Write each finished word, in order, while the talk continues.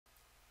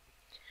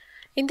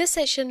In this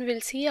session, we'll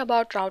see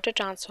about router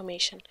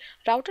transformation.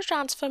 Router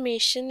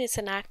transformation is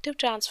an active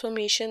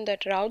transformation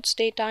that routes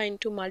data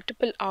into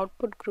multiple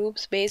output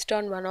groups based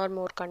on one or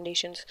more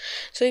conditions.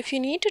 So if you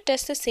need to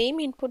test the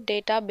same input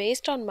data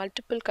based on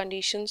multiple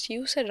conditions,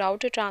 use a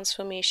router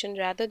transformation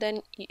rather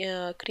than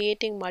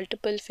creating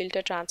multiple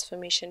filter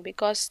transformation,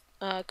 because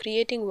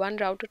creating one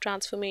router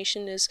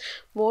transformation is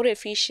more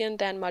efficient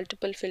than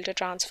multiple filter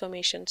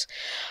transformations.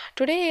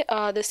 Today,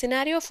 the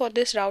scenario for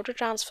this router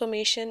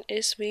transformation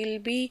is we'll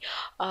be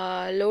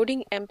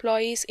loading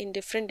employees in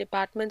different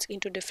departments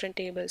into different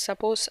tables.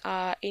 Suppose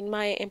in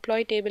my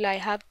employee table I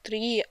have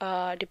three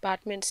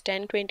departments,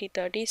 10, 20,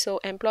 30. So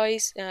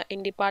employees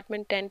in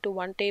department 10 to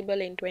one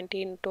table, in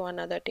 20 into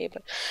another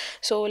table.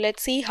 So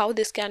let's see how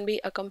this can be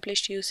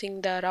accomplished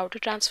using the router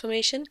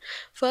transformation.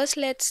 First,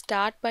 let's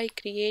start by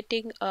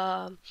creating a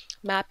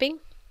mapping.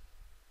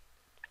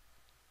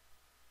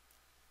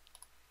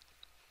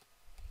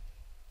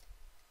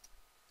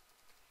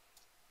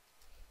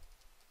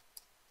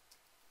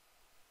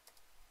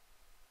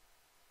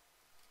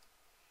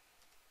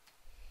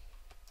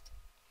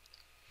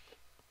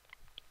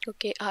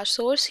 Okay, our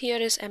source here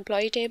is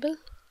employee table.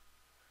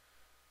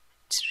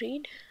 Let's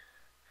read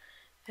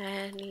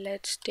and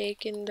let's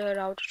take in the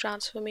router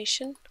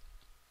transformation.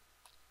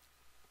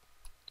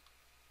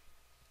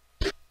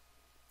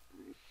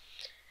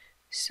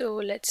 So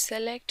let's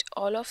select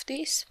all of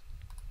these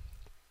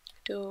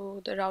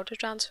to the router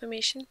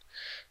transformation.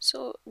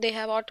 So they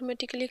have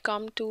automatically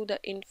come to the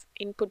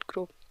input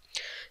group.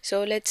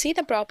 So let's see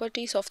the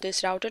properties of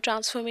this router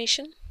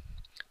transformation.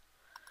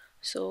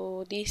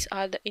 So these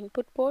are the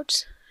input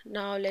ports.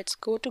 Now let's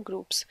go to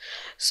groups.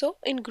 So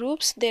in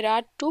groups there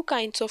are two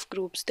kinds of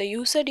groups, the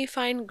user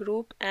defined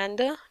group and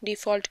the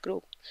default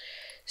group.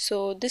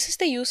 So this is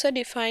the user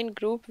defined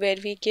group where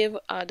we give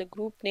the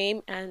group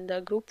name and the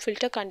group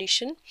filter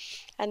condition,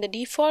 and the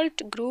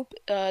default group,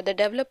 the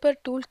developer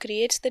tool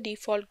creates the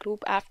default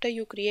group after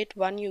you create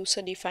one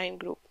user defined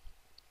group.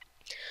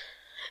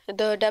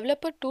 The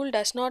developer tool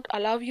does not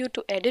allow you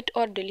to edit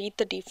or delete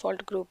the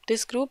default group.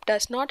 This group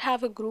does not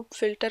have a group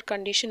filter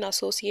condition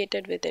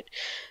associated with it.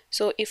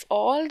 So if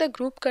all the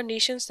group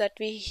conditions that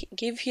we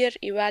give here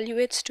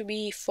evaluates to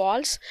be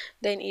false,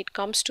 then it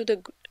comes to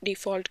the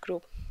default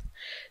group.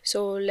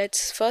 So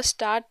let's first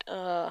start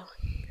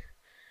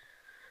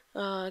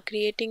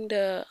creating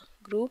the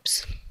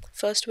groups.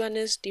 First one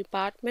is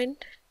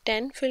department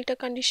 10 filter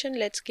condition.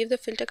 Let's give the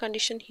filter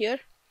condition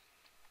here.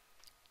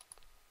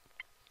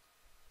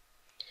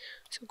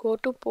 So go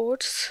to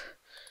ports.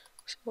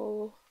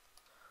 So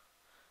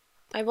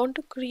I want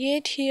to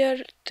create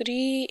here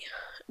three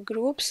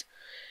groups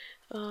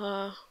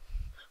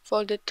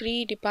for the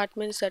three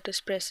departments that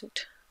is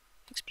present.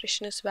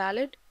 Expression is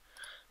valid.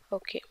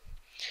 Okay,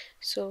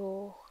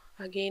 so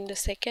again the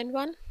second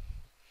one,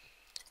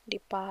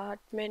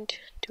 department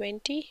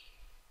 20.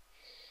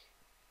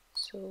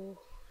 So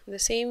the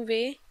same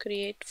way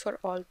create for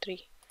all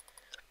three.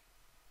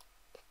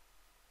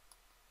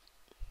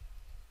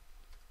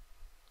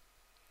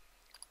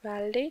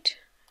 Validate.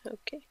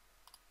 Okay,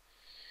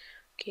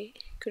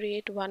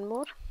 create one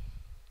more.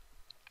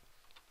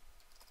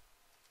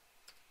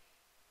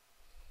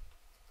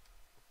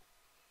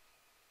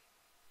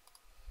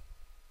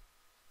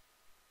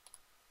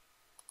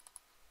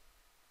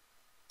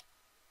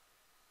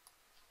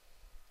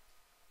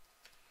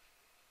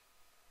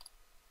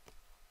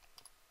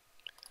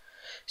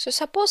 So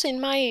suppose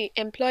in my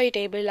employee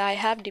table I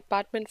have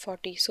department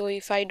 40. So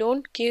if I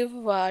don't give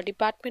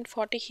department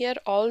 40 here,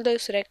 all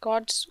those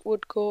records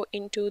would go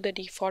into the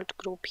default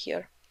group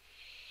here.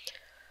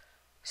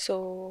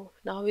 So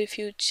now if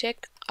you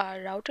check our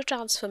router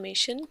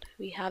transformation,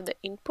 we have the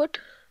input,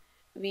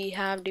 we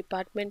have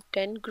department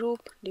 10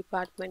 group,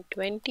 department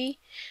 20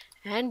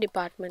 and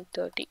department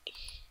 30.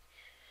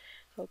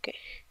 Okay,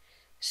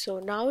 so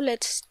now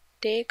let's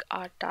take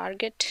our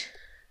target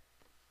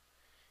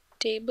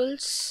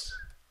tables.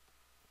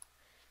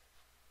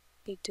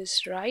 It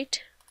is right.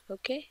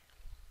 Okay,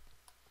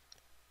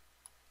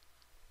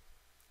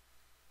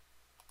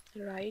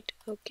 right.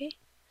 Okay,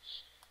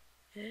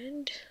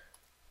 and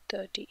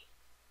 30,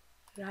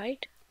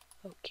 right.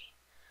 Okay,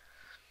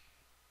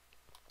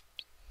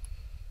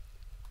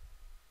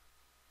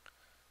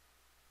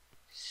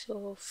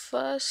 so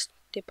first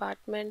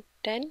department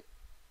 10.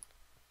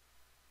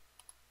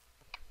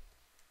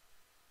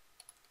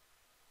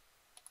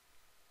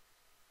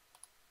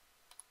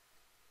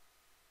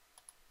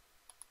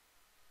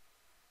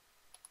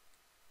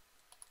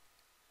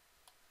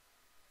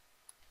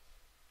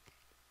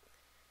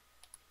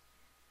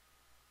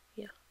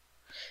 Yeah,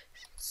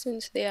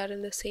 since they are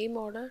in the same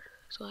order,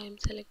 so I am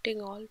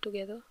selecting all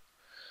together.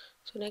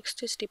 So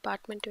next is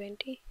department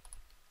 20.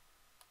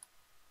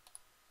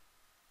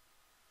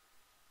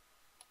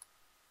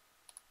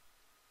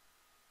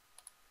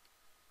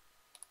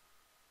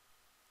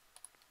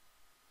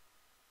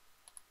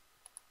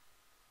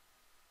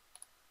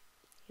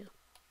 Yeah,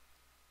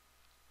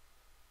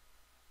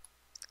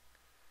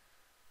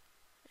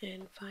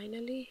 and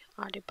finally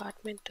our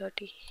department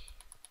 30.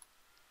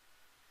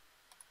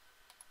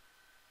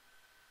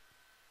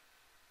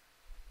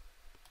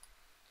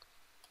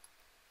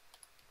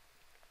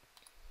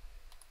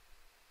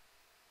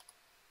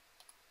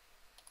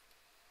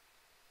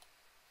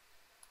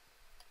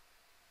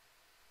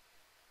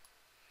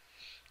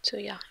 So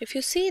yeah, if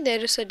you see,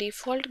 there is a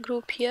default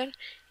group here.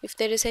 If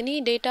there is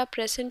any data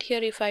present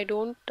here, if I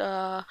don't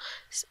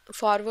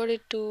forward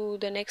it to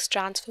the next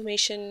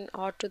transformation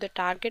or to the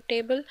target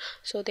table,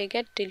 so they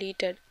get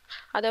deleted.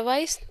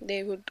 Otherwise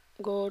they would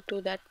go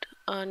to that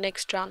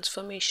next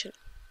transformation.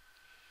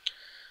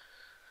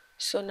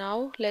 So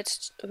now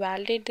let's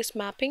validate this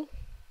mapping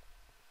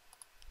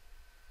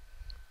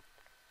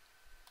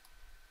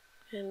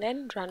and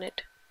then run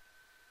it.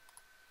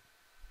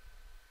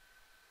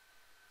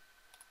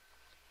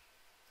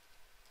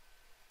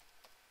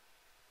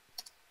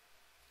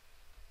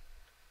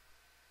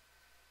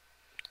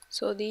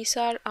 So these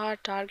are our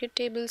target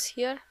tables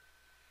here.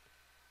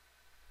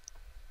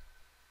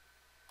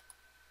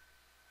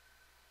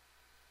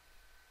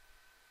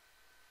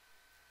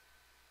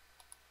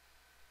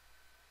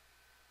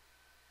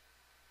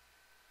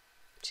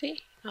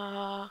 See,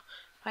 I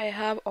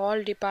have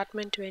all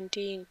department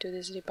 20 into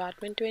this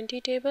department 20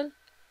 table,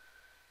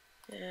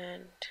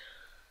 and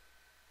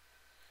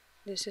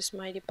this is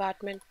my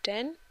department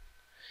 10,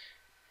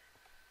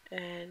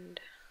 and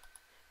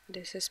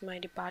this is my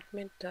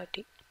department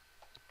 30.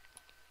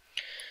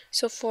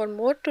 So for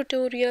more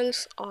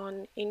tutorials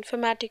on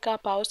Informatica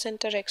Power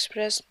Center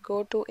Express,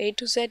 go to a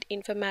to z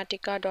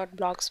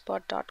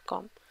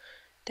informatica.blogspot.com.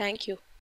 Thank you.